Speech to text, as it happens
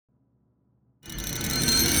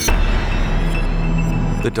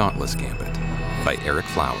The Dauntless Gambit by Eric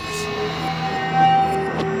Flowers.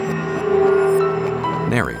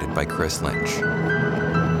 Narrated by Chris Lynch.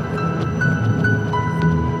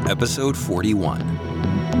 Episode 41.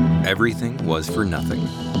 Everything Was for Nothing.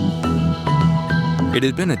 It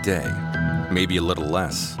had been a day. Maybe a little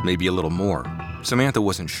less, maybe a little more. Samantha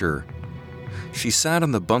wasn't sure. She sat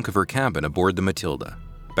on the bunk of her cabin aboard the Matilda,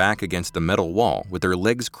 back against the metal wall with her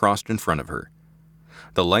legs crossed in front of her.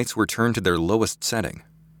 The lights were turned to their lowest setting,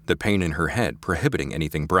 the pain in her head prohibiting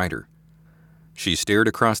anything brighter. She stared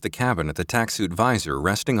across the cabin at the tack-suit visor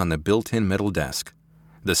resting on the built-in metal desk,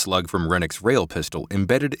 the slug from Rennick's rail pistol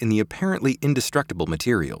embedded in the apparently indestructible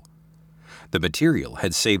material. The material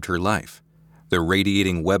had saved her life, the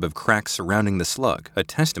radiating web of cracks surrounding the slug a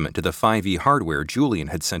testament to the 5E hardware Julian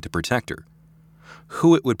had sent to protect her.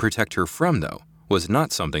 Who it would protect her from, though, was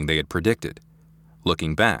not something they had predicted.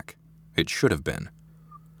 Looking back, it should have been.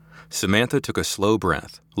 Samantha took a slow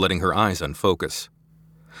breath, letting her eyes unfocus.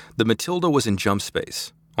 The Matilda was in jump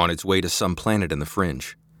space, on its way to some planet in the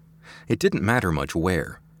fringe. It didn't matter much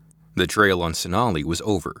where. The trail on Sonali was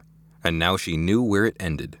over, and now she knew where it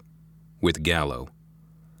ended, with Gallo.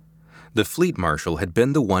 The fleet marshal had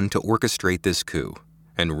been the one to orchestrate this coup,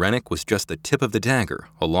 and Rennick was just the tip of the dagger,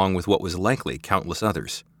 along with what was likely countless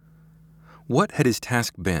others. What had his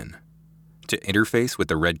task been? To interface with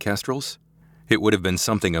the Red Kestrels? It would have been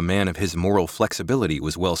something a man of his moral flexibility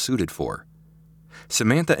was well suited for.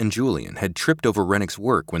 Samantha and Julian had tripped over Rennick's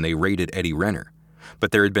work when they raided Eddie Renner,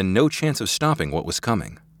 but there had been no chance of stopping what was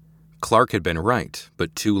coming. Clark had been right,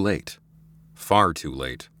 but too late. Far too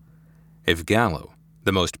late. If Gallo,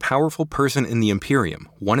 the most powerful person in the Imperium,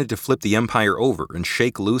 wanted to flip the Empire over and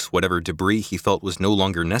shake loose whatever debris he felt was no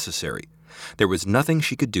longer necessary, there was nothing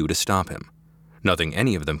she could do to stop him. Nothing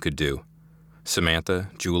any of them could do.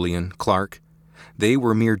 Samantha, Julian, Clark, they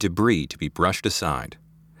were mere debris to be brushed aside.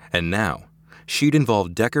 And now, she'd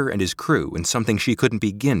involved Decker and his crew in something she couldn't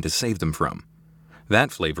begin to save them from.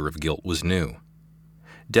 That flavor of guilt was new.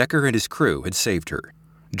 Decker and his crew had saved her,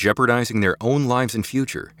 jeopardizing their own lives and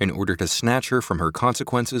future in order to snatch her from her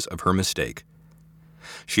consequences of her mistake.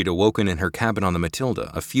 She'd awoken in her cabin on the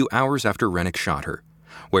Matilda a few hours after Rennick shot her,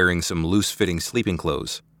 wearing some loose-fitting sleeping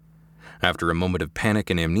clothes. After a moment of panic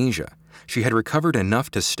and amnesia, she had recovered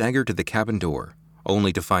enough to stagger to the cabin door,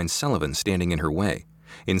 only to find Sullivan standing in her way,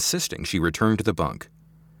 insisting she return to the bunk.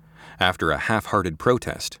 After a half-hearted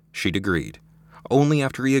protest, she'd agreed, only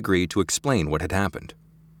after he agreed to explain what had happened.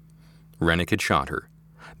 Rennick had shot her,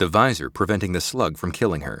 the visor preventing the slug from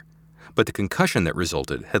killing her, but the concussion that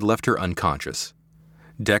resulted had left her unconscious.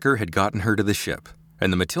 Decker had gotten her to the ship,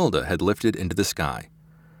 and the Matilda had lifted into the sky.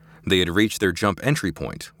 They had reached their jump entry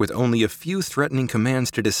point with only a few threatening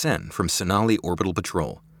commands to descend from Sonali Orbital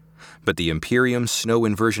Patrol, but the Imperium's snow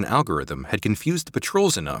inversion algorithm had confused the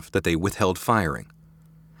patrols enough that they withheld firing.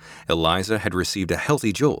 Eliza had received a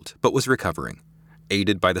healthy jolt but was recovering,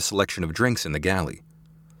 aided by the selection of drinks in the galley.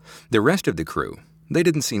 The rest of the crew, they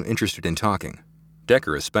didn't seem interested in talking,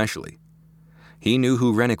 Decker especially. He knew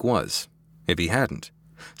who Rennick was. If he hadn't,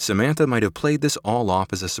 Samantha might have played this all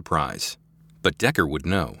off as a surprise. But Decker would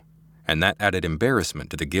know, and that added embarrassment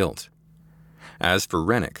to the guilt. As for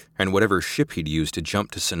Rennick and whatever ship he'd used to jump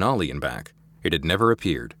to Sonali and back, it had never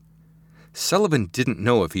appeared. Sullivan didn't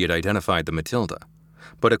know if he had identified the Matilda,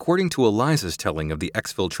 but according to Eliza's telling of the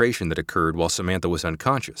exfiltration that occurred while Samantha was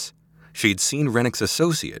unconscious, she'd seen Rennick's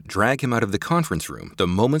associate drag him out of the conference room the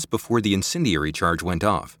moments before the incendiary charge went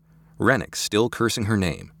off, Rennick still cursing her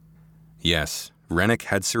name. Yes, Rennick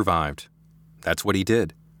had survived. That's what he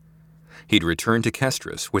did. He'd returned to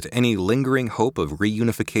Kestris with any lingering hope of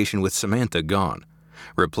reunification with Samantha gone,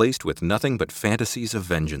 replaced with nothing but fantasies of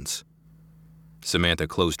vengeance. Samantha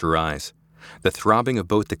closed her eyes, the throbbing of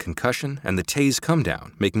both the concussion and the tase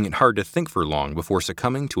come-down making it hard to think for long before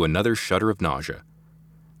succumbing to another shudder of nausea.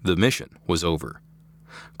 The mission was over.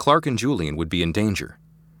 Clark and Julian would be in danger.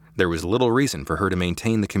 There was little reason for her to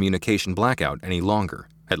maintain the communication blackout any longer,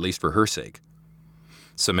 at least for her sake.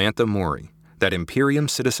 Samantha Mori, that Imperium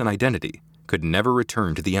citizen identity, could never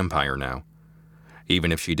return to the Empire now.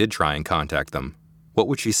 Even if she did try and contact them, what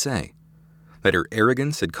would she say? That her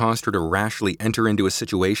arrogance had caused her to rashly enter into a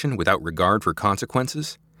situation without regard for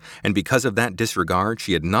consequences? And because of that disregard,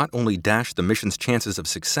 she had not only dashed the mission's chances of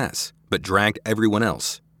success, but dragged everyone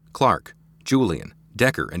else, Clark, Julian,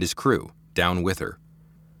 Decker, and his crew, down with her.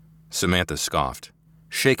 Samantha scoffed,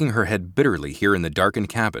 shaking her head bitterly here in the darkened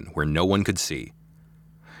cabin where no one could see.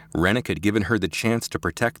 Rennick had given her the chance to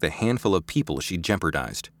protect the handful of people she'd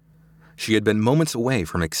jeopardized. She had been moments away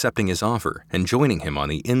from accepting his offer and joining him on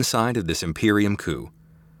the inside of this Imperium coup.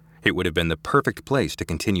 It would have been the perfect place to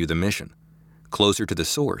continue the mission. closer to the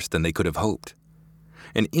source than they could have hoped.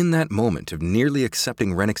 And in that moment of nearly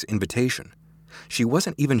accepting Rennick's invitation, she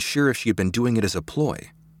wasn't even sure if she had been doing it as a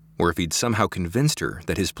ploy, or if he'd somehow convinced her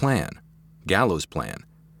that his plan, Gallo's plan,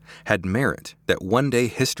 had merit that one day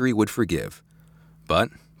history would forgive. But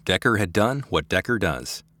Decker had done what Decker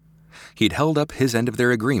does. He'd held up his end of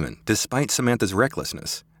their agreement despite Samantha's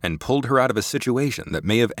recklessness and pulled her out of a situation that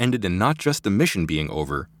may have ended in not just the mission being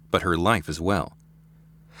over, but her life as well.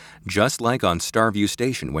 Just like on Starview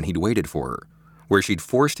Station when he'd waited for her, where she'd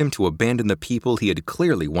forced him to abandon the people he had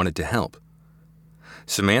clearly wanted to help.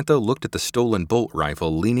 Samantha looked at the stolen bolt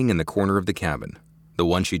rifle leaning in the corner of the cabin, the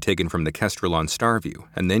one she'd taken from the Kestrel on Starview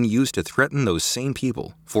and then used to threaten those same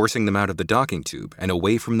people, forcing them out of the docking tube and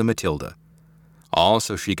away from the Matilda. All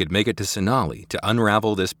so she could make it to Sonali to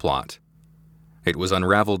unravel this plot. It was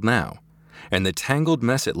unraveled now, and the tangled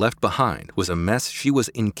mess it left behind was a mess she was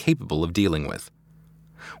incapable of dealing with.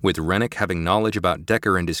 With Rennick having knowledge about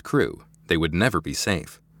Decker and his crew, they would never be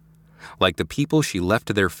safe. Like the people she left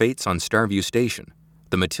to their fates on Starview Station,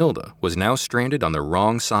 the Matilda was now stranded on the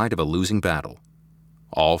wrong side of a losing battle.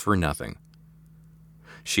 All for nothing.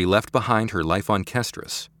 She left behind her life on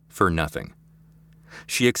Kestris for nothing.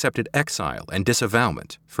 She accepted exile and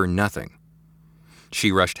disavowment for nothing.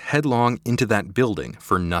 She rushed headlong into that building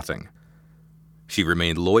for nothing. She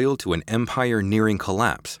remained loyal to an empire nearing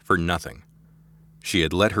collapse for nothing. She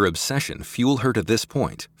had let her obsession fuel her to this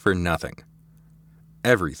point for nothing.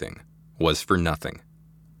 Everything was for nothing.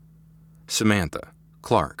 Samantha,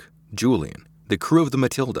 Clark, Julian, the crew of the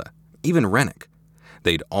Matilda, even Rennick,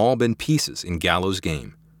 they'd all been pieces in Gallo's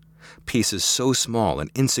game. Pieces so small and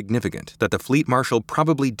insignificant that the fleet marshal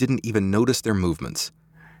probably didn't even notice their movements.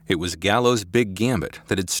 It was Gallo's big gambit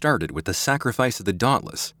that had started with the sacrifice of the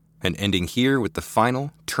Dauntless and ending here with the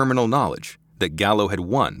final, terminal knowledge that Gallo had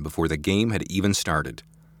won before the game had even started.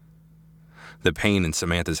 The pain in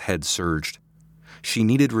Samantha's head surged. She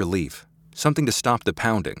needed relief, something to stop the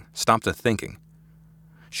pounding, stop the thinking.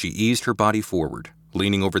 She eased her body forward,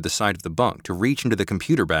 leaning over the side of the bunk to reach into the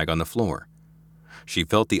computer bag on the floor. She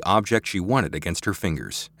felt the object she wanted against her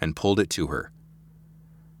fingers and pulled it to her.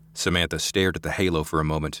 Samantha stared at the halo for a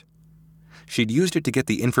moment. She'd used it to get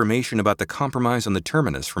the information about the compromise on the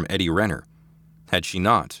terminus from Eddie Renner. Had she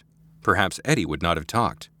not, perhaps Eddie would not have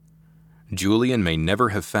talked. Julian may never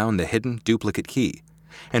have found the hidden duplicate key,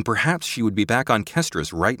 and perhaps she would be back on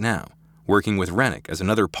Kestris right now, working with Rennick as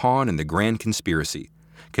another pawn in the grand conspiracy,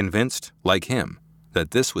 convinced, like him,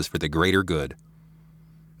 that this was for the greater good.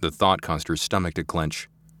 The thought caused her stomach to clench.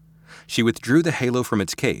 She withdrew the halo from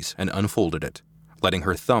its case and unfolded it, letting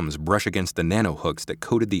her thumbs brush against the nanohooks that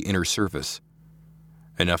coated the inner surface.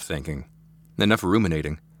 Enough thinking. Enough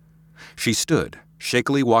ruminating. She stood,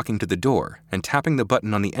 shakily walking to the door and tapping the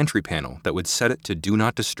button on the entry panel that would set it to Do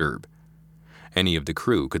Not Disturb. Any of the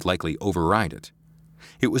crew could likely override it.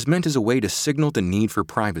 It was meant as a way to signal the need for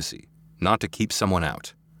privacy, not to keep someone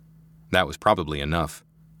out. That was probably enough.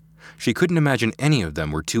 She couldn't imagine any of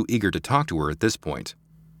them were too eager to talk to her at this point.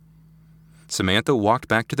 Samantha walked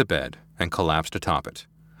back to the bed and collapsed atop it,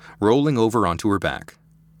 rolling over onto her back.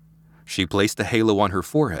 She placed the halo on her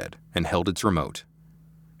forehead and held its remote.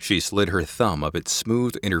 She slid her thumb up its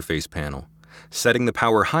smooth interface panel, setting the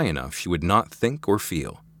power high enough she would not think or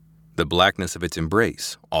feel, the blackness of its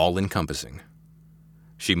embrace all-encompassing.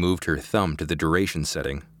 She moved her thumb to the duration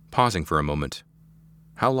setting, pausing for a moment.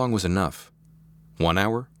 How long was enough? 1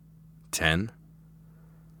 hour? 10?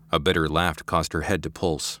 A bitter laugh caused her head to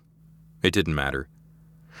pulse. It didn't matter.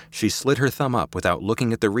 She slid her thumb up without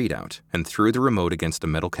looking at the readout and threw the remote against the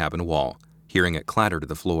metal cabin wall, hearing it clatter to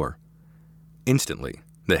the floor. Instantly,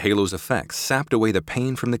 the halo's effects sapped away the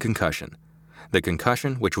pain from the concussion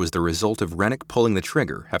which was the result of Rennick pulling the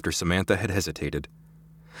trigger after Samantha had hesitated.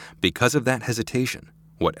 Because of that hesitation,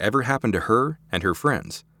 whatever happened to her and her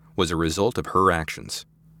friends was a result of her actions,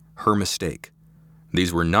 her mistake.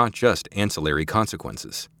 These were not just ancillary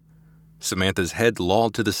consequences. Samantha's head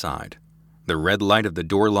lolled to the side, the red light of the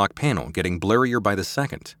door lock panel getting blurrier by the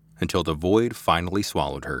second until the void finally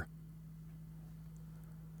swallowed her.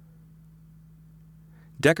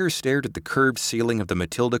 Decker stared at the curved ceiling of the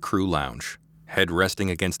Matilda crew lounge, head resting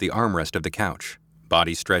against the armrest of the couch,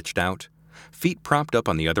 body stretched out, feet propped up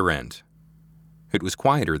on the other end. It was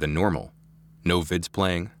quieter than normal. No vids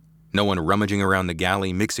playing, no one rummaging around the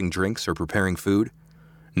galley mixing drinks or preparing food,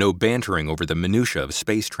 no bantering over the minutiae of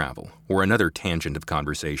space travel or another tangent of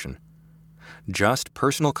conversation. Just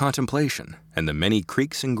personal contemplation and the many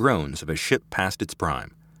creaks and groans of a ship past its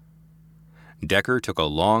prime. Decker took a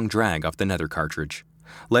long drag off the nether cartridge,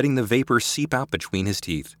 letting the vapor seep out between his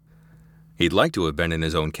teeth. He'd like to have been in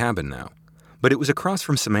his own cabin now, but it was across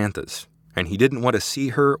from Samantha's, and he didn't want to see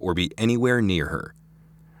her or be anywhere near her.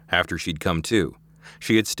 After she'd come to,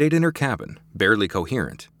 she had stayed in her cabin, barely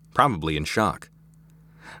coherent, probably in shock.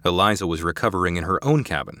 Eliza was recovering in her own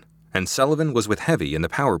cabin, and Sullivan was with Heavy in the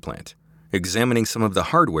power plant, examining some of the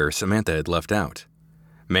hardware Samantha had left out.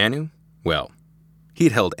 Manu? Well,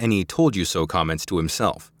 he'd held any told-you-so comments to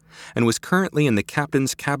himself, and was currently in the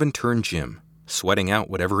captain's cabin-turned-gym, sweating out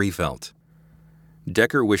whatever he felt.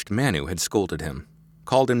 Decker wished Manu had scolded him,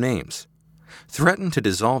 called him names, threatened to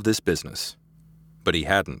dissolve this business. But he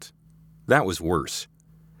hadn't. That was worse.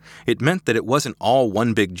 It meant that it wasn't all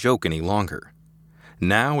one big joke any longer.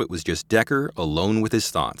 Now it was just Decker alone with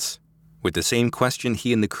his thoughts, with the same question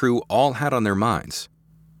he and the crew all had on their minds.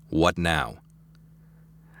 What now?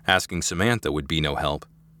 Asking Samantha would be no help.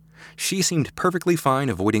 She seemed perfectly fine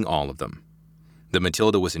avoiding all of them. The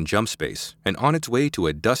Matilda was in jump space and on its way to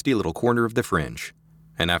a dusty little corner of the fringe.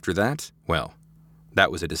 And after that, well,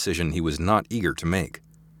 that was a decision he was not eager to make.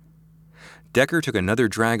 Decker took another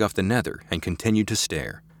drag off the nether and continued to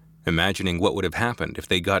stare, imagining what would have happened if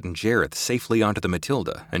they'd gotten Jareth safely onto the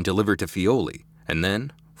Matilda and delivered to Fioli, and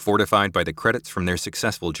then, fortified by the credits from their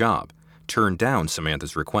successful job, turned down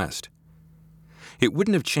Samantha's request. It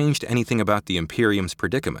wouldn't have changed anything about the Imperium's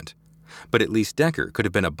predicament, but at least Decker could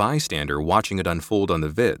have been a bystander watching it unfold on the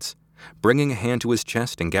vids, bringing a hand to his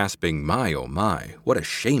chest and gasping, "My, oh my, what a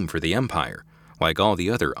shame for the Empire," like all the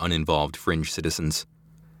other uninvolved fringe citizens.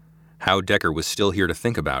 How Decker was still here to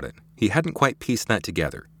think about it, he hadn't quite pieced that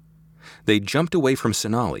together. They jumped away from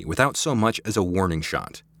Sonali without so much as a warning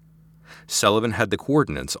shot. Sullivan had the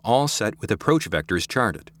coordinates all set with approach vectors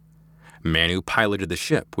charted. Manu piloted the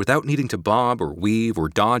ship without needing to bob or weave or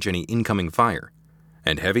dodge any incoming fire.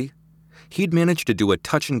 And Heavy? He'd managed to do a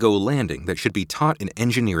touch-and-go landing that should be taught in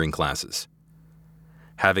engineering classes.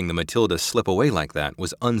 Having the Matilda slip away like that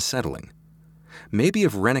was unsettling. Maybe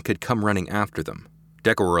if Rennick had come running after them,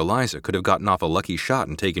 Decker or Eliza could have gotten off a lucky shot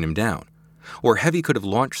and taken him down. Or Heavy could have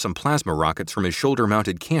launched some plasma rockets from his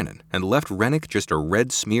shoulder-mounted cannon and left Rennick just a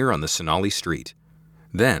red smear on the Sonali street.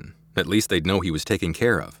 Then, at least they'd know he was taken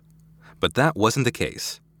care of. But that wasn't the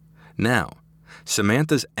case. Now,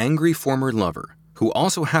 Samantha's angry former lover, who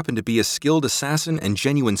also happened to be a skilled assassin and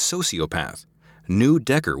genuine sociopath, knew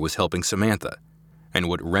Decker was helping Samantha, and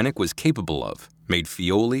what Rennick was capable of made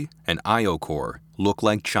Fioli and Io Corps look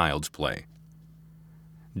like child's play.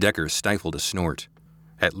 Decker stifled a snort.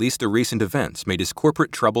 At least the recent events made his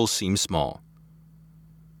corporate troubles seem small.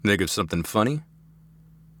 Think of something funny?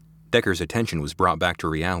 Decker's attention was brought back to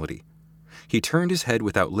reality. He turned his head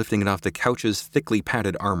without lifting it off the couch's thickly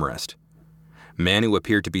padded armrest. Manu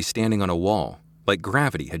appeared to be standing on a wall, like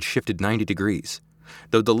gravity had shifted 90 degrees,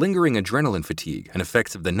 though the lingering adrenaline fatigue and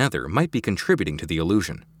effects of the nether might be contributing to the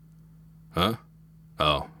illusion. Huh?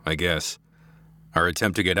 Oh, I guess. Our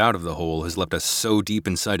attempt to get out of the hole has left us so deep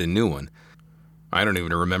inside a new one. I don't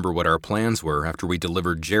even remember what our plans were after we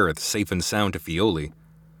delivered Jareth safe and sound to Fioli.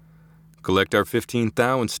 Collect our 15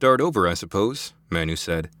 thou and start over, I suppose, Manu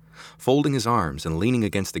said, folding his arms and leaning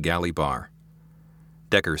against the galley bar.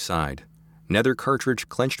 Decker sighed, nether cartridge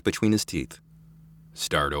clenched between his teeth.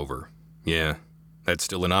 Start over. Yeah, that's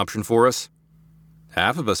still an option for us?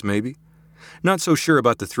 Half of us, maybe. Not so sure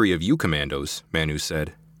about the three of you commandos, Manu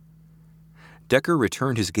said. Decker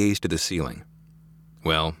returned his gaze to the ceiling.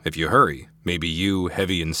 Well, if you hurry, maybe you,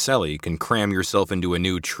 Heavy, and Selly can cram yourself into a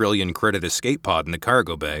new 1 trillion credit escape pod in the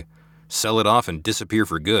cargo bay, sell it off and disappear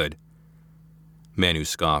for good. Manu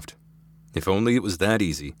scoffed. If only it was that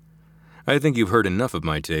easy. I think you've heard enough of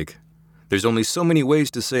my take. There's only so many ways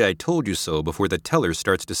to say I told you so before the teller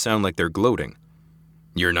starts to sound like they're gloating.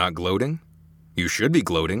 You're not gloating? You should be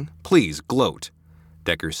gloating. Please, gloat,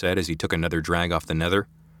 Decker said as he took another drag off the nether.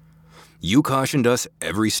 You cautioned us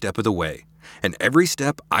every step of the way, and every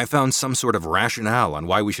step I found some sort of rationale on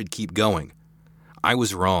why we should keep going. I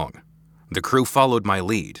was wrong. The crew followed my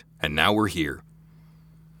lead, and now we're here.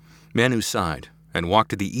 Manu sighed and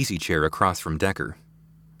walked to the easy chair across from Decker.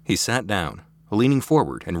 He sat down, leaning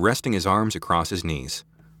forward and resting his arms across his knees.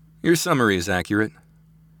 Your summary is accurate.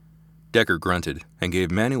 Decker grunted and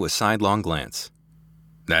gave Manu a sidelong glance.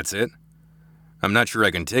 That's it? I'm not sure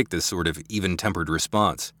I can take this sort of even-tempered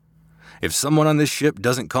response. If someone on this ship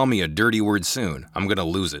doesn't call me a dirty word soon, I'm going to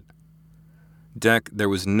lose it. Deck, there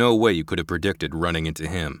was no way you could have predicted running into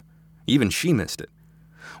him. Even she missed it.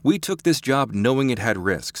 We took this job knowing it had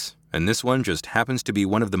risks, and this one just happens to be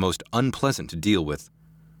one of the most unpleasant to deal with.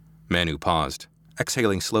 Manu paused,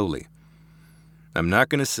 exhaling slowly. I'm not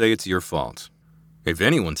going to say it's your fault. If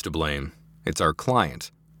anyone's to blame, it's our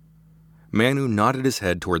client. Manu nodded his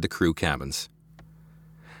head toward the crew cabins.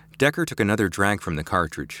 Decker took another drag from the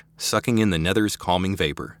cartridge, sucking in the nether's calming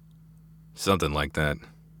vapor. Something like that.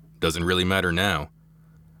 Doesn't really matter now.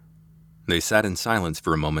 They sat in silence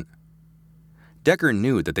for a moment. Decker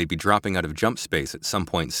knew that they'd be dropping out of jump space at some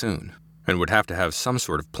point soon, and would have to have some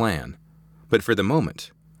sort of plan. But for the moment,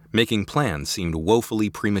 making plans seemed woefully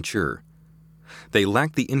premature. They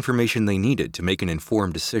lacked the information they needed to make an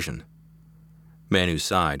informed decision. Manu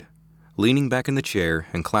sighed, leaning back in the chair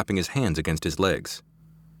and clapping his hands against his legs.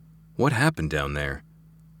 What happened down there?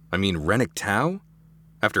 I mean, Rennick Tao?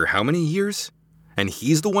 After how many years? And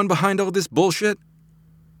he's the one behind all this bullshit?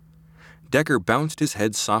 Decker bounced his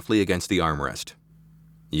head softly against the armrest.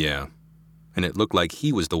 Yeah, and it looked like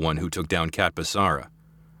he was the one who took down Kat Basara.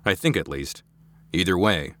 I think at least. Either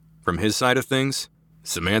way, from his side of things,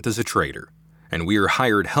 Samantha's a traitor, and we're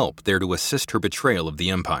hired help there to assist her betrayal of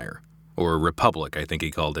the Empire. Or Republic, I think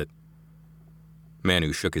he called it.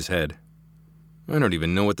 Manu shook his head. I don't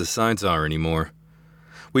even know what the sides are anymore.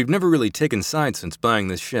 We've never really taken sides since buying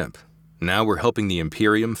this ship. Now we're helping the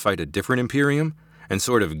Imperium fight a different Imperium, and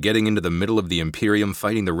sort of getting into the middle of the Imperium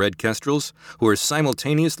fighting the Red Kestrels, who are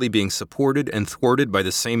simultaneously being supported and thwarted by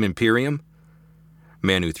the same Imperium.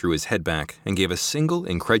 Manu threw his head back and gave a single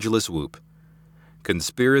incredulous whoop.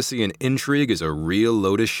 Conspiracy and intrigue is a real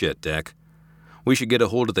load of shit, Deck. We should get a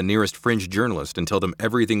hold of the nearest fringe journalist and tell them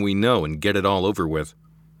everything we know and get it all over with.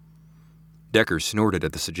 Decker snorted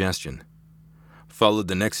at the suggestion. Followed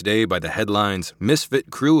the next day by the headlines,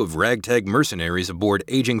 Misfit crew of ragtag mercenaries aboard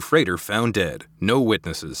aging freighter found dead. No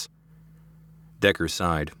witnesses. Decker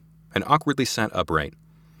sighed and awkwardly sat upright,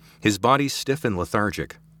 his body stiff and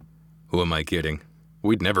lethargic. Who am I kidding?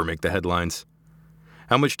 We'd never make the headlines.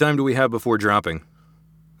 How much time do we have before dropping?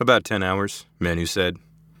 About 10 hours, Manu said.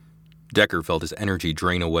 Decker felt his energy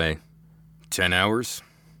drain away. 10 hours?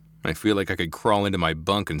 I feel like I could crawl into my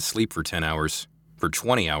bunk and sleep for 10 hours. For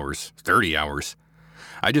 20 hours, 30 hours.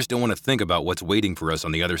 I just don't want to think about what's waiting for us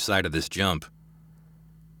on the other side of this jump.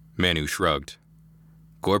 Manu shrugged.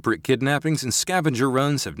 Corporate kidnappings and scavenger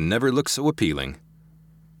runs have never looked so appealing.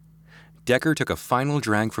 Decker took a final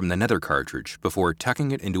drag from the nether cartridge before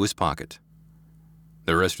tucking it into his pocket.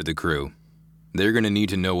 The rest of the crew. They're going to need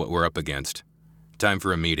to know what we're up against. Time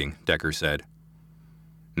for a meeting, Decker said.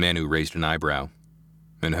 Manu raised an eyebrow.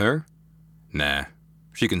 And her? Nah,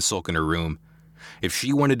 she can sulk in her room. If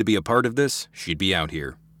she wanted to be a part of this, she'd be out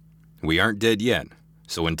here. We aren't dead yet,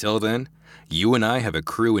 so until then, you and I have a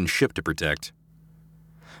crew and ship to protect.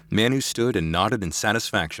 Manu stood and nodded in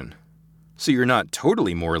satisfaction. So you're not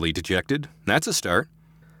totally morally dejected. That's a start.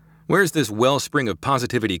 Where's this wellspring of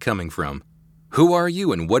positivity coming from? Who are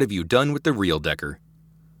you and what have you done with the real Decker?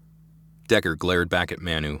 Decker glared back at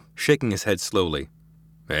Manu, shaking his head slowly.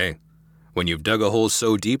 Hey, when you've dug a hole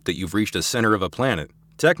so deep that you've reached the center of a planet,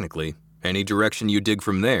 technically, any direction you dig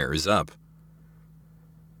from there is up.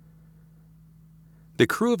 The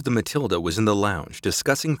crew of the Matilda was in the lounge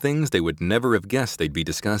discussing things they would never have guessed they'd be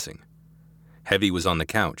discussing. Heavy was on the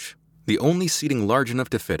couch, the only seating large enough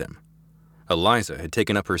to fit him. Eliza had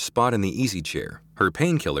taken up her spot in the easy chair, her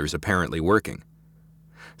painkillers apparently working.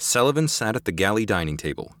 Sullivan sat at the galley dining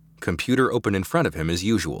table, computer open in front of him as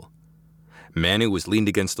usual. Manu was leaned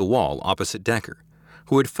against the wall opposite Decker,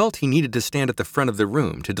 who had felt he needed to stand at the front of the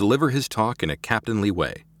room to deliver his talk in a captainly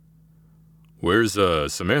way. Where's,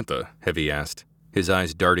 Samantha? Heavy asked, his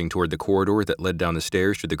eyes darting toward the corridor that led down the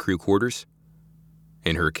stairs to the crew quarters.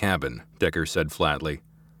 In her cabin, Decker said flatly.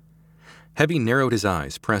 Heavy narrowed his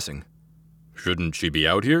eyes, pressing. Shouldn't she be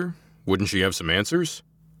out here? Wouldn't she have some answers?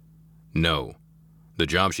 No. The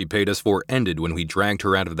job she paid us for ended when we dragged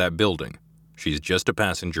her out of that building. She's just a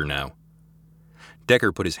passenger now.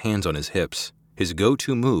 Decker put his hands on his hips, his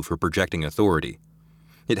go-to move for projecting authority.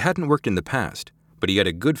 It hadn't worked in the past, but he had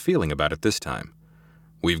a good feeling about it this time.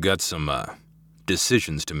 We've got some,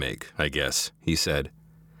 decisions to make, I guess, he said.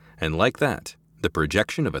 And like that, the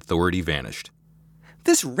projection of authority vanished.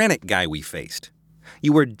 This Rennick guy we faced.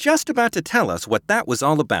 You were just about to tell us what that was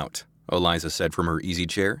all about, Eliza said from her easy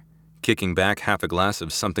chair, kicking back half a glass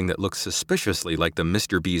of something that looked suspiciously like the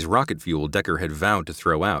Mr. B's rocket fuel Decker had vowed to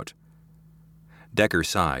throw out. Decker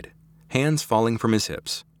sighed, hands falling from his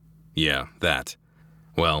hips. Yeah, that.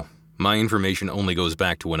 Well, my information only goes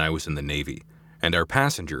back to when I was in the Navy, and our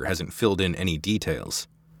passenger hasn't filled in any details.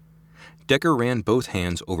 Decker ran both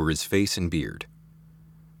hands over his face and beard.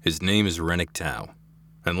 His name is Rennick Tao,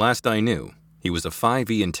 and last I knew, he was a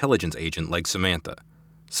 5E intelligence agent like Samantha.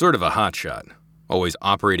 Sort of a hotshot, always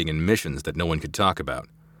operating in missions that no one could talk about.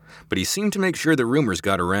 But he seemed to make sure the rumors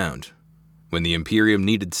got around. When the Imperium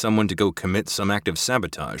needed someone to go commit some act of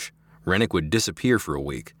sabotage, Rennick would disappear for a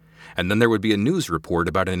week, and then there would be a news report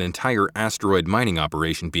about an entire asteroid mining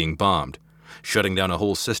operation being bombed, shutting down a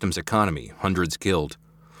whole system's economy, hundreds killed.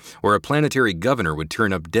 Or a planetary governor would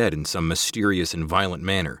turn up dead in some mysterious and violent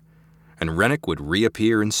manner, and Rennick would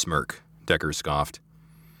reappear and smirk, Decker scoffed.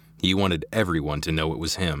 He wanted everyone to know it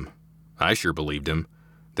was him. I sure believed him.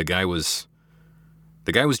 The guy was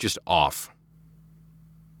just off.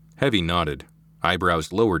 Heavy nodded,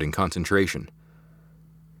 eyebrows lowered in concentration.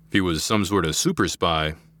 If he was some sort of super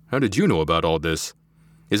spy, how did you know about all this?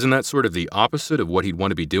 Isn't that sort of the opposite of what he'd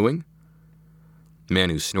want to be doing?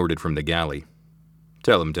 Manu snorted from the galley.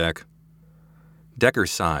 Tell him, Deck. Decker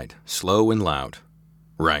sighed, slow and loud.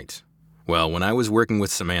 Right. Well, when I was working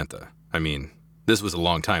with Samantha, this was a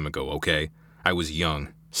long time ago, okay? I was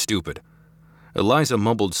young, stupid. Eliza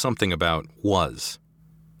mumbled something about was.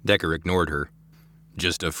 Decker ignored her.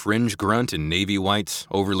 Just a fringe grunt in navy whites,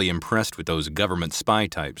 overly impressed with those government spy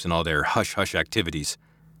types and all their hush-hush activities.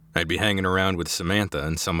 I'd be hanging around with Samantha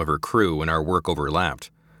and some of her crew when our work overlapped.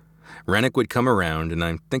 Rennick would come around, and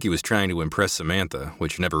I think he was trying to impress Samantha,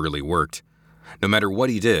 which never really worked. No matter what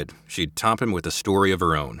he did, she'd top him with a story of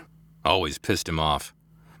her own. Always pissed him off.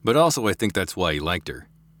 But also I think that's why he liked her.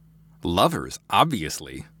 Lovers,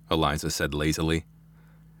 obviously, Eliza said lazily.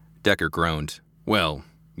 Decker groaned. Well,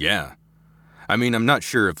 yeah. I'm not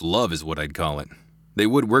sure if love is what I'd call it. They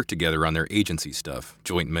would work together on their agency stuff,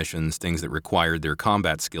 joint missions, things that required their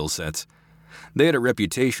combat skill sets. They had a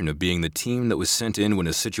reputation of being the team that was sent in when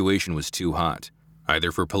a situation was too hot,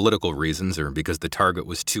 either for political reasons or because the target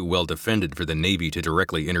was too well defended for the Navy to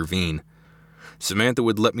directly intervene. Samantha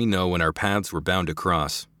would let me know when our paths were bound to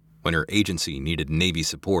cross, when her agency needed Navy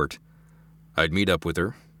support. I'd meet up with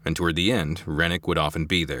her, and toward the end, Rennick would often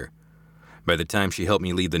be there. By the time she helped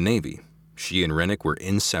me lead the Navy, she and Rennick were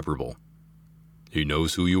inseparable. He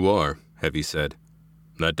knows who you are, Heavy said.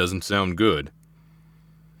 That doesn't sound good.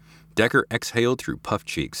 Decker exhaled through puffed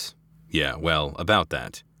cheeks. Yeah, well, about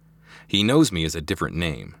that. He knows me as a different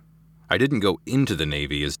name. I didn't go into the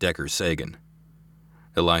Navy as Decker Sagan.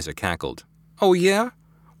 Eliza cackled. Oh, yeah?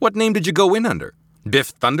 What name did you go in under?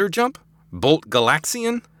 Biff Thunderjump? Bolt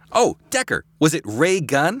Galaxian? Oh, Decker, was it Ray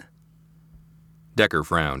Gun? Decker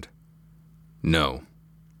frowned. No.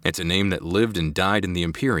 It's a name that lived and died in the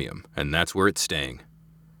Imperium, and that's where it's staying.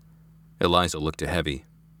 Eliza looked to Heavy.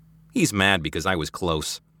 He's mad because I was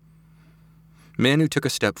close. Manu took a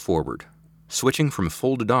step forward, switching from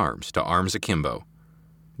folded arms to arms akimbo.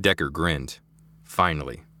 Decker grinned.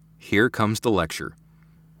 Finally, here comes the lecture.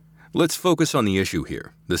 Let's focus on the issue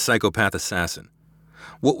here, the psychopath assassin.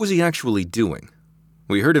 What was he actually doing?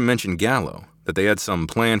 We heard him mention Gallo, that they had some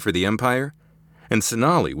plan for the Empire, and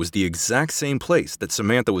Sonali was the exact same place that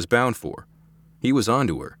Samantha was bound for. He was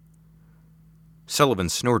onto her. Sullivan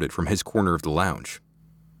snorted from his corner of the lounge.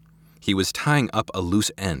 He was tying up a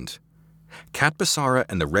loose end. Cat Basara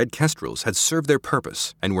and the Red Kestrels had served their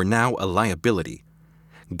purpose and were now a liability.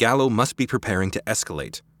 Gallo must be preparing to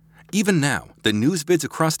escalate. Even now, the news vids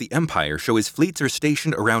across the Empire show his fleets are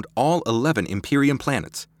stationed around all 11 Imperium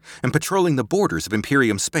planets and patrolling the borders of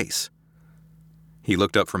Imperium space. He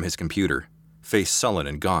looked up from his computer, face sullen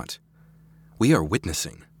and gaunt. We are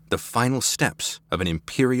witnessing the final steps of an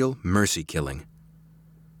Imperial mercy killing.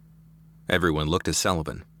 Everyone looked at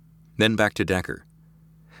Sullivan, then back to Decker.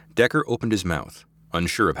 Decker opened his mouth,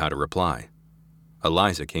 unsure of how to reply.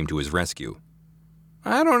 Eliza came to his rescue.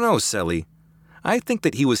 I don't know, Selly. I think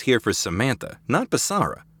that he was here for Samantha, not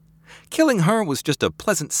Basara. Killing her was just a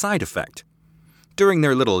pleasant side effect. During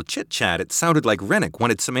their little chit-chat, it sounded like Rennick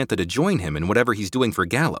wanted Samantha to join him in whatever he's doing for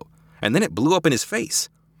Gallo, and then it blew up in his face.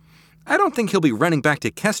 I don't think he'll be running back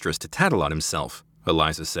to Kestris to tattle on himself,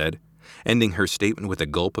 Eliza said, ending her statement with a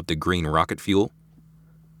gulp of the green rocket fuel.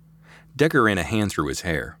 Decker ran a hand through his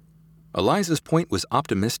hair. Eliza's point was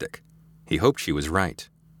optimistic. He hoped she was right.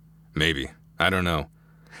 Maybe. I don't know.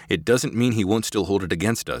 It doesn't mean he won't still hold it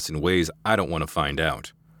against us in ways I don't want to find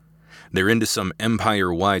out. They're into some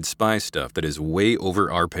empire-wide spy stuff that is way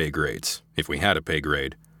over our pay grades, if we had a pay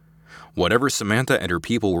grade. Whatever Samantha and her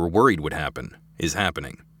people were worried would happen, is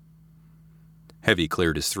happening. Heavy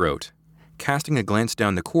cleared his throat, casting a glance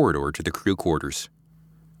down the corridor to the crew quarters.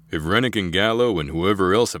 If Rennick and Gallo and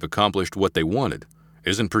whoever else have accomplished what they wanted,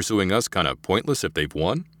 isn't pursuing us kind of pointless if they've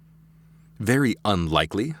won? Very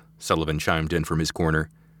unlikely, Sullivan chimed in from his corner.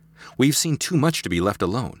 We've seen too much to be left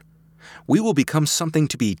alone. We will become something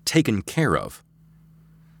to be taken care of.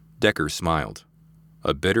 Decker smiled.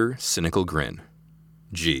 A bitter, cynical grin.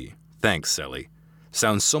 Gee, thanks, Selly.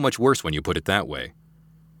 Sounds so much worse when you put it that way.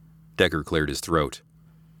 Decker cleared his throat.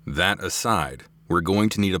 That aside, we're going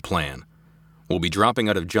to need a plan. We'll be dropping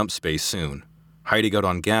out of jump space soon. Hiding out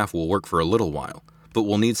on Gaff will work for a little while, but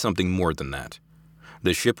we'll need something more than that.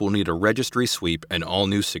 The ship will need a registry sweep and all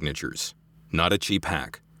new signatures. Not a cheap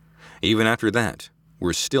hack. Even after that,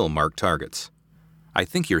 We're still marked targets. I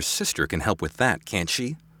think your sister can help with that, can't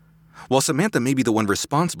she? While Samantha may be the one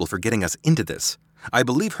responsible for getting us into this, I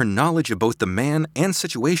believe her knowledge of both the man and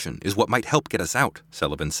situation is what might help get us out,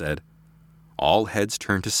 Sullivan said. All heads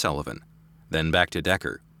turned to Sullivan, then back to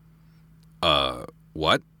Decker.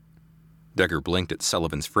 What? Decker blinked at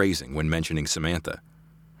Sullivan's phrasing when mentioning Samantha.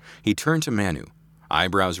 He turned to Manu,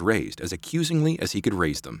 eyebrows raised as accusingly as he could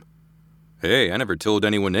raise them. Hey, I never told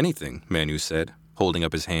anyone anything, Manu said, holding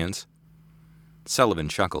up his hands. Sullivan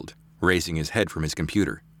chuckled, raising his head from his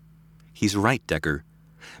computer. He's right, Decker.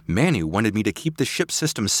 Manu wanted me to keep the ship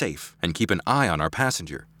system safe and keep an eye on our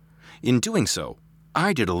passenger. In doing so,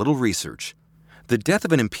 I did a little research. The death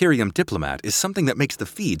of an Imperium diplomat is something that makes the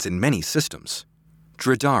feeds in many systems.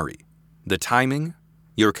 Dradari, the timing,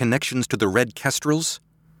 your connections to the Red Kestrels.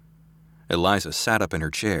 Eliza sat up in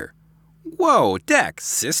her chair. Whoa, Deck,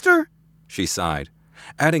 sister? She sighed,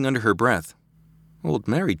 adding under her breath, old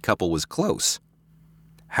married couple was close.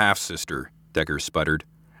 Half-sister, Decker sputtered,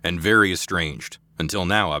 and very estranged. Until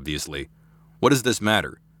now, obviously. What does this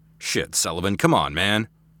matter? Shit, Sullivan, come on, man.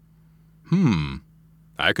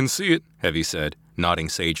 I can see it, Heavy said, nodding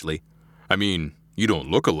sagely. I mean, you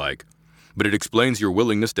don't look alike, but it explains your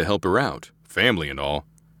willingness to help her out, family and all.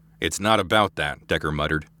 It's not about that, Decker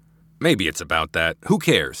muttered. Maybe it's about that. Who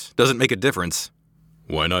cares? Doesn't make a difference.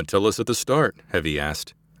 Why not tell us at the start? Heavy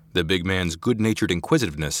asked, the big man's good-natured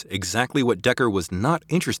inquisitiveness exactly what Decker was not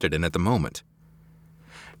interested in at the moment.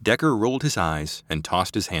 Decker rolled his eyes and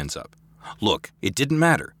tossed his hands up. Look, it didn't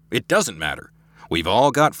matter. It doesn't matter. We've all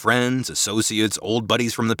got friends, associates, old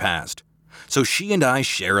buddies from the past. So she and I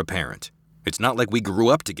share a parent. It's not like we grew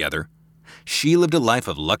up together. She lived a life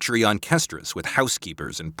of luxury on Kestris with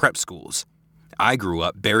housekeepers and prep schools. I grew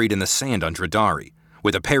up buried in the sand on Dradari,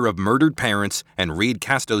 with a pair of murdered parents and Reed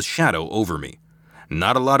Casto's shadow over me.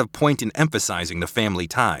 Not a lot of point in emphasizing the family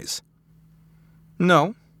ties.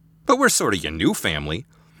 No, but we're sort of your new family.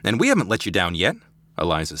 And we haven't let you down yet,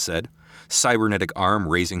 Eliza said, cybernetic arm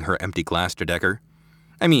raising her empty glass to Decker.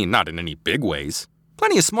 I mean, not in any big ways.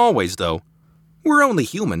 Plenty of small ways, though. We're only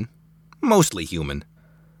human. Mostly human.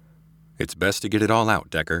 It's best to get it all out,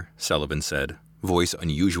 Decker, Sullivan said, voice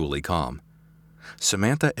unusually calm.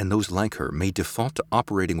 Samantha and those like her may default to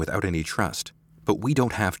operating without any trust, but we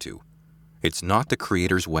don't have to. It's not the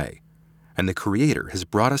Creator's way, and the Creator has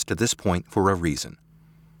brought us to this point for a reason.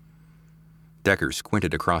 Decker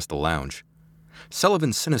squinted across the lounge.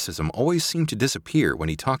 Sullivan's cynicism always seemed to disappear when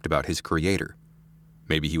he talked about his creator.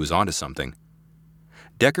 Maybe he was onto something.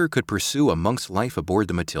 Decker could pursue a monk's life aboard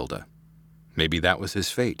the Matilda. Maybe that was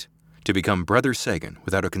his fate, to become Brother Sagan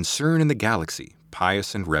without a concern in the galaxy,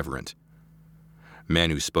 pious and reverent.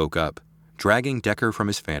 Manu spoke up, dragging Decker from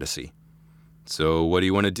his fantasy. So what do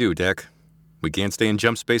you want to do, Deck? We can't stay in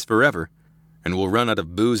jump space forever, and we'll run out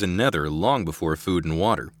of booze and nether long before food and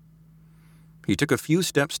water. He took a few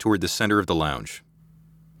steps toward the center of the lounge.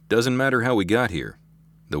 Doesn't matter how we got here.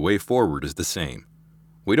 The way forward is the same.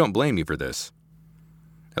 We don't blame you for this.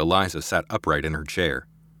 Eliza sat upright in her chair.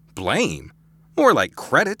 Blame? More like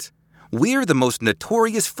credit. We're the most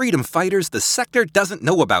notorious freedom fighters the sector doesn't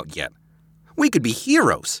know about yet. We could be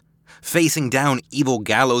heroes, facing down evil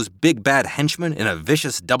Gallo's big bad henchmen in a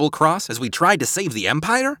vicious double-cross as we tried to save the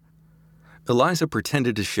Empire? Eliza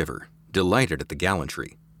pretended to shiver, delighted at the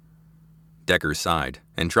gallantry. Decker sighed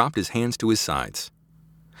and dropped his hands to his sides.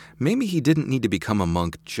 Maybe he didn't need to become a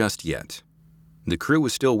monk just yet. The crew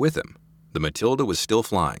was still with him. The Matilda was still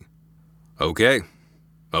flying. Okay,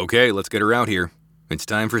 let's get her out here. It's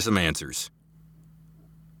time for some answers.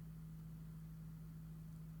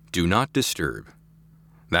 Do not disturb.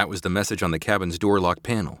 That was the message on the cabin's door lock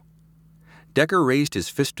panel. Decker raised his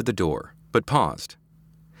fist to the door, but paused.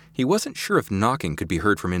 He wasn't sure if knocking could be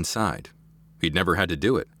heard from inside. He'd never had to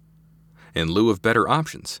do it. In lieu of better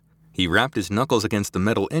options, he rapped his knuckles against the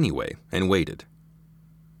metal anyway and waited.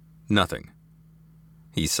 Nothing.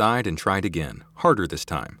 He sighed and tried again, harder this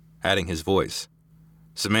time, adding his voice.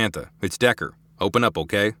 Samantha, it's Decker. Open up,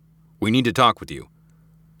 okay? We need to talk with you.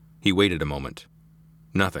 He waited a moment.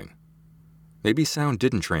 Nothing. Maybe sound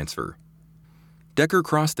didn't transfer. Decker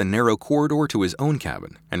crossed the narrow corridor to his own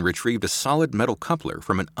cabin and retrieved a solid metal coupler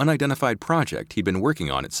from an unidentified project he'd been working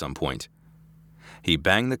on at some point. He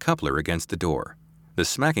banged the coupler against the door, the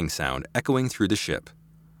smacking sound echoing through the ship.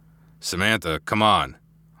 Samantha, come on.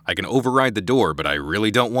 I can override the door, but I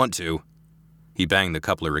really don't want to. He banged the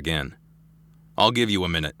coupler again. I'll give you a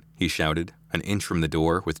minute, he shouted, an inch from the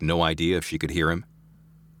door with no idea if she could hear him.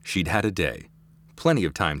 She'd had a day, plenty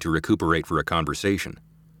of time to recuperate for a conversation.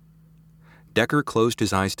 Decker closed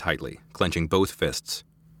his eyes tightly, clenching both fists.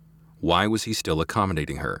 Why was he still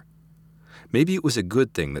accommodating her? Maybe it was a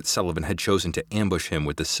good thing that Sullivan had chosen to ambush him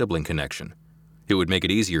with the sibling connection. It would make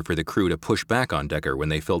it easier for the crew to push back on Decker when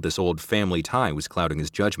they felt this old family tie was clouding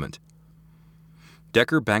his judgment.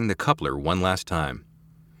 Decker banged the coupler one last time.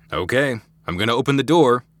 "Okay, I'm going to open the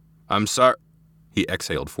door. I'm sorry," he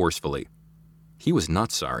exhaled forcefully. He was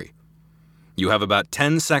not sorry. "You have about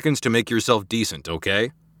 10 seconds to make yourself decent,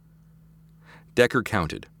 okay?" Decker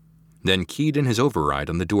counted, then keyed in his override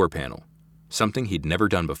on the door panel, something he'd never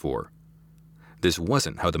done before. This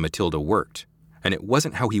wasn't how the Matilda worked, and it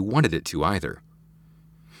wasn't how he wanted it to either.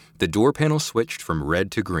 The door panel switched from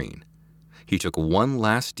red to green. He took one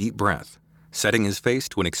last deep breath, setting his face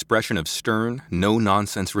to an expression of stern,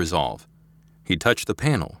 no-nonsense resolve. He touched the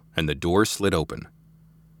panel, and the door slid open.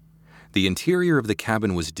 The interior of the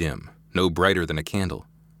cabin was dim, no brighter than a candle.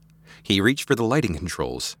 He reached for the lighting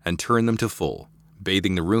controls and turned them to full,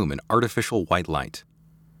 bathing the room in artificial white light.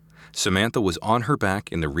 Samantha was on her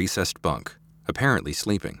back in the recessed bunk, apparently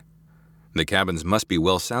sleeping. The cabins must be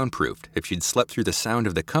well soundproofed if she'd slept through the sound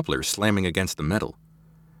of the coupler slamming against the metal.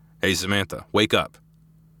 "Hey, Samantha, wake up."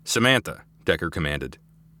 "Samantha," Decker commanded.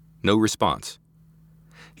 No response.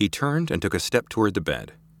 He turned and took a step toward the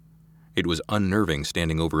bed. It was unnerving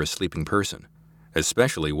standing over a sleeping person,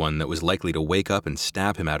 especially one that was likely to wake up and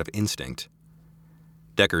stab him out of instinct.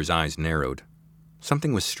 Decker's eyes narrowed.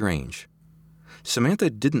 Something was strange. Samantha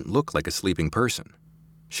didn't look like a sleeping person.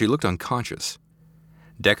 She looked unconscious.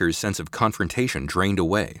 Decker's sense of confrontation drained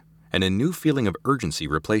away, and a new feeling of urgency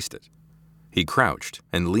replaced it. He crouched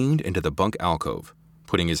and leaned into the bunk alcove,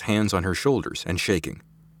 putting his hands on her shoulders and shaking.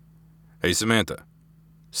 "Hey, Samantha."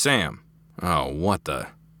 "Sam." "Oh, what the—"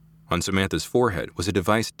 On Samantha's forehead was a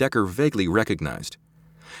device Decker vaguely recognized.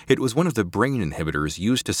 It was one of the brain inhibitors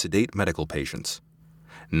used to sedate medical patients.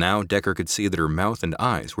 Now Decker could see that her mouth and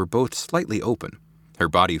eyes were both slightly open, her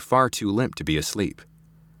body far too limp to be asleep.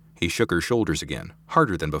 He shook her shoulders again,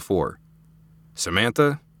 harder than before.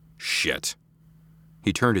 "Samantha? Shit."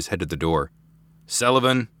 He turned his head to the door.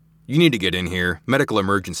 "Sullivan, you need to get in here. Medical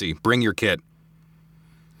emergency. Bring your kit."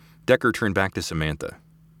 Decker turned back to Samantha.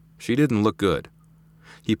 She didn't look good.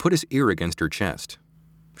 He put his ear against her chest.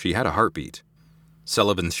 She had a heartbeat.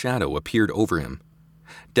 Sullivan's shadow appeared over him.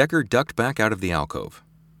 Decker ducked back out of the alcove.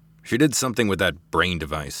 "She did something with that brain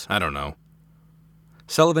device. I don't know."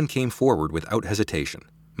 Sullivan came forward without hesitation,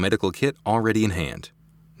 medical kit already in hand.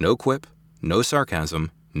 No quip, no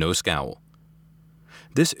sarcasm, no scowl.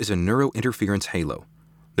 "This is a neurointerference halo.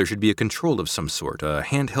 There should be a control of some sort, a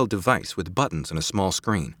handheld device with buttons and a small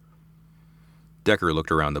screen." Decker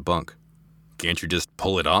looked around the bunk. "Can't you just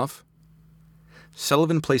pull it off?"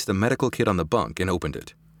 Sullivan placed the medical kit on the bunk and opened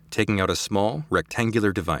it, taking out a small,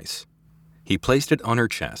 rectangular device. He placed it on her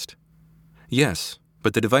chest. "Yes,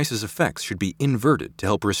 but the device's effects should be inverted to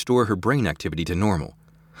help restore her brain activity to normal.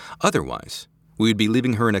 Otherwise, we would be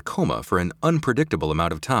leaving her in a coma for an unpredictable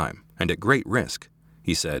amount of time and at great risk,"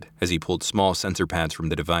 he said as he pulled small sensor pads from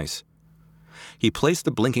the device. He placed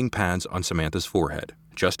the blinking pads on Samantha's forehead,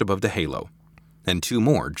 just above the halo, and 2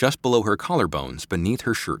 more just below her collarbones beneath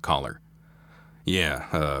her shirt collar. Yeah,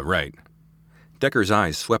 right." Decker's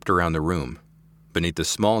eyes swept around the room. Beneath the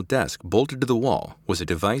small desk bolted to the wall was a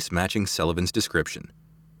device matching Sullivan's description.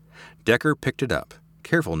 Decker picked it up,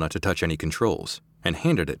 careful not to touch any controls, and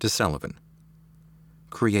handed it to Sullivan.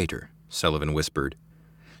 "Creator," Sullivan whispered.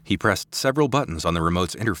 He pressed several buttons on the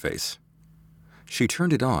remote's interface. She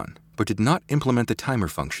turned it on, but did not implement the timer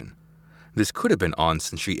function. This could have been on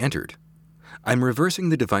since she entered. "I'm reversing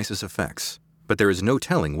the device's effects, but there is no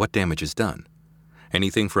telling what damage is done.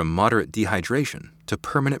 Anything from moderate dehydration to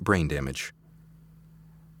permanent brain damage."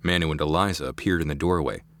 Manu and Eliza appeared in the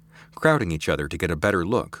doorway, crowding each other to get a better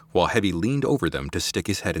look while Heavy leaned over them to stick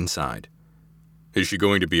his head inside. "Is she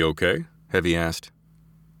going to be okay?" Heavy asked.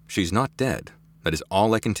 "She's not dead. That is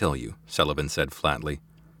all I can tell you," Sullivan said flatly.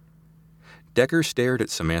 Decker stared at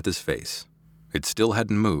Samantha's face. It still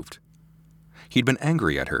hadn't moved. He'd been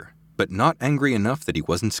angry at her, but not angry enough that he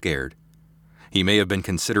wasn't scared. He may have been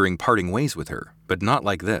considering parting ways with her, but not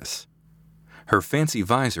like this. Her fancy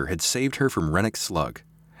visor had saved her from Rennick's slug,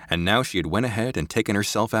 and now she had went ahead and taken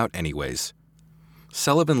herself out anyways.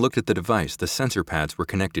 Sullivan looked at the device the sensor pads were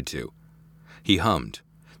connected to. He hummed,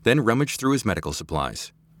 then rummaged through his medical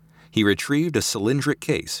supplies. He retrieved a cylindric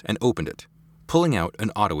case and opened it, pulling out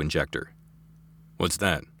an auto-injector. "What's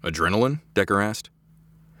that, adrenaline?" Decker asked.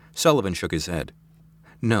 Sullivan shook his head.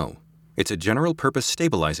 "No, it's a general-purpose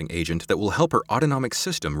stabilizing agent that will help her autonomic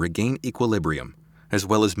system regain equilibrium, as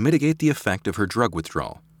well as mitigate the effect of her drug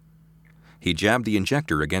withdrawal." He jabbed the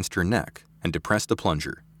injector against her neck and depressed the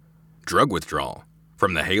plunger. "Drug withdrawal?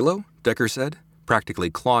 From the halo?" Decker said, practically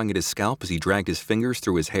clawing at his scalp as he dragged his fingers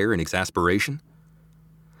through his hair in exasperation?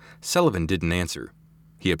 Sullivan didn't answer.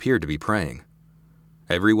 He appeared to be praying.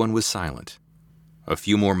 Everyone was silent. A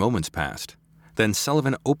few more moments passed. Then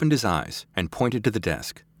Sullivan opened his eyes and pointed to the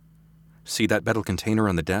desk. See that metal container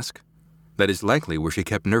on the desk? That is likely where she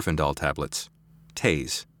kept Nerfendal tablets.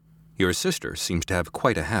 Taze. Your sister seems to have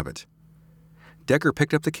quite a habit. Decker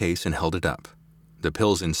picked up the case and held it up. The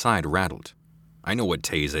pills inside rattled. I know what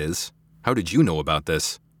Taze is. How did you know about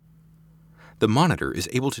this? The monitor is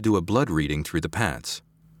able to do a blood reading through the pads.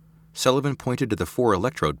 Sullivan pointed to the 4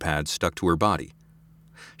 electrode pads stuck to her body.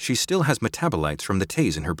 She still has metabolites from the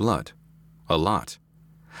Taze in her blood. A lot.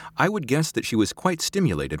 I would guess that she was quite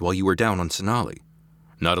stimulated while you were down on Sonali.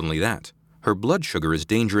 Not only that, her blood sugar is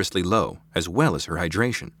dangerously low, as well as her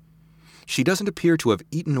hydration. She doesn't appear to have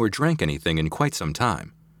eaten or drank anything in quite some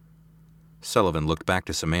time. Sullivan looked back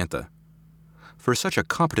to Samantha. For such a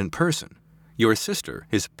competent person, your sister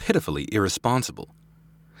is pitifully irresponsible.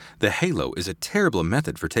 The halo is a terrible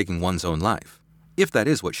method for taking one's own life, if that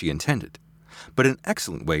is what she intended, but an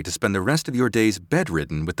excellent way to spend the rest of your days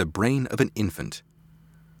bedridden with the brain of an infant.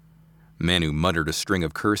 Manu muttered a string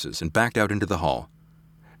of curses and backed out into the hall.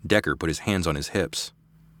 Decker put his hands on his hips.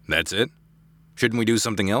 That's it? Shouldn't we do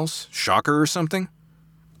something else? Shock her or something?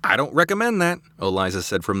 I don't recommend that, Eliza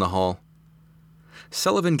said from the hall.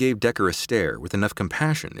 Sullivan gave Decker a stare with enough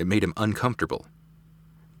compassion it made him uncomfortable.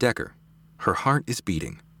 Decker, her heart is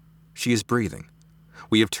beating. She is breathing.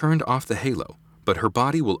 We have turned off the halo, but her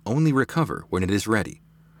body will only recover when it is ready,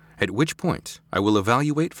 at which point I will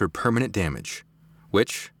evaluate for permanent damage,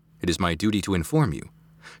 which, it is my duty to inform you,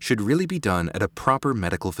 should really be done at a proper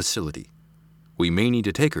medical facility. We may need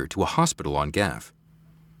to take her to a hospital on Gaff.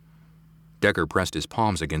 Decker pressed his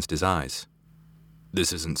palms against his eyes.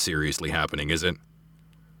 This isn't seriously happening, is it?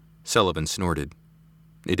 Sullivan snorted.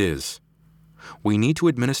 It is. We need to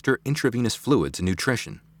administer intravenous fluids and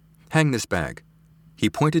nutrition. Hang this bag. He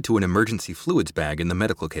pointed to an emergency fluids bag in the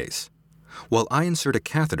medical case, while I insert a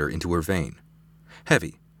catheter into her vein.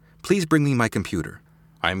 Heavy, please bring me my computer.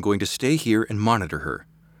 I am going to stay here and monitor her.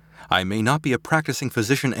 I may not be a practicing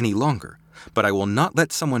physician any longer, but I will not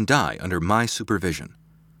let someone die under my supervision.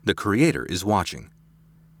 The Creator is watching.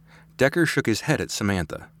 Decker shook his head at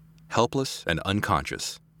Samantha, helpless and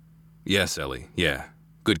unconscious. Yes, Ellie, yeah.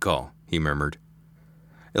 Good call, he murmured.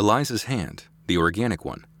 Eliza's hand, the organic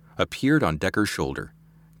one, appeared on Decker's shoulder,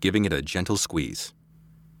 giving it a gentle squeeze.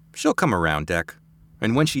 She'll come around, Deck,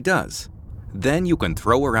 and when she does, then you can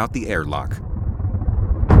throw her out the airlock.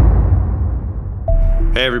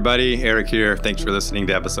 Hey everybody, Eric here. Thanks for listening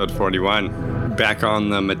to episode 41. Back on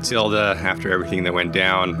the Matilda after everything that went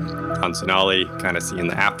down on Sonali, kind of seeing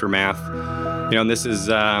the aftermath. And this is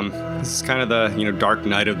kind of the dark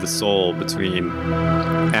night of the soul between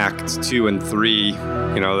acts 2 and 3.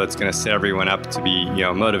 That's going to set everyone up to be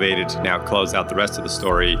motivated to now close out the rest of the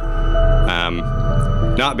story.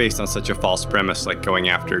 Not based on such a false premise like going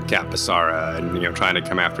after Cat Basara and trying to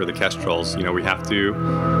come after the Kestrels. We have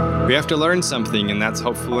to learn something, and that's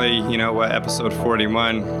hopefully what episode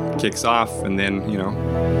 41 kicks off. And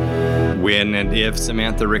then when and if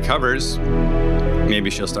Samantha recovers, maybe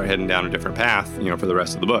she'll start heading down a different path for the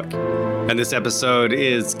rest of the book. And this episode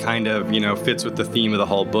is kind of fits with the theme of the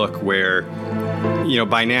whole book, where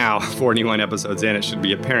by now 41 episodes in, it should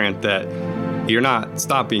be apparent that you're not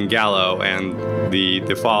stopping Gallo and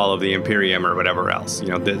the fall of the Imperium or whatever else.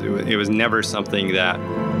 It was never something that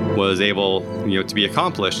was able to be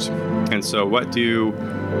accomplished. And so what do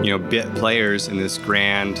bit players in this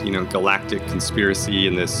grand galactic conspiracy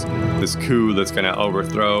and this coup that's going to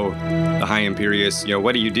overthrow the High Imperius,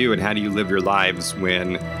 what do you do and how do you live your lives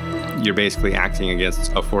when you're basically acting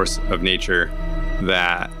against a force of nature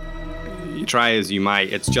that, you try as you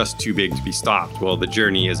might, it's just too big to be stopped? Well, the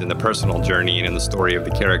journey is in the personal journey and in the story of the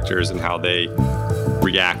characters and how they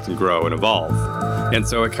react and grow and evolve. And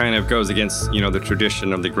so it kind of goes against, the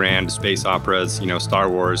tradition of the grand space operas, Star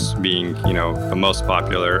Wars being, the most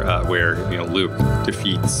popular, where, Luke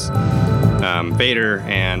defeats Vader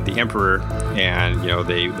and the Emperor, and,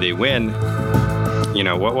 they win.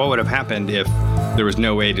 What would have happened if there was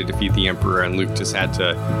no way to defeat the Emperor and Luke just had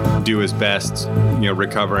to do his best,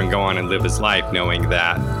 recover and go on and live his life, knowing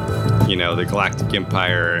that, the Galactic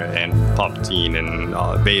Empire and Palpatine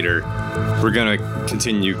and Vader were going to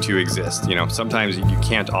continue to exist. Sometimes you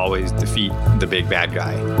can't always defeat the big bad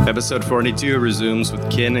guy. Episode 42 resumes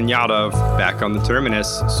with Kin and Yadav back on the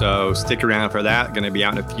Terminus, so stick around for that. Going to be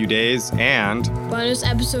out in a few days, and bonus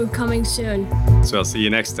episode coming soon. So I'll see you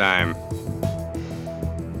next time.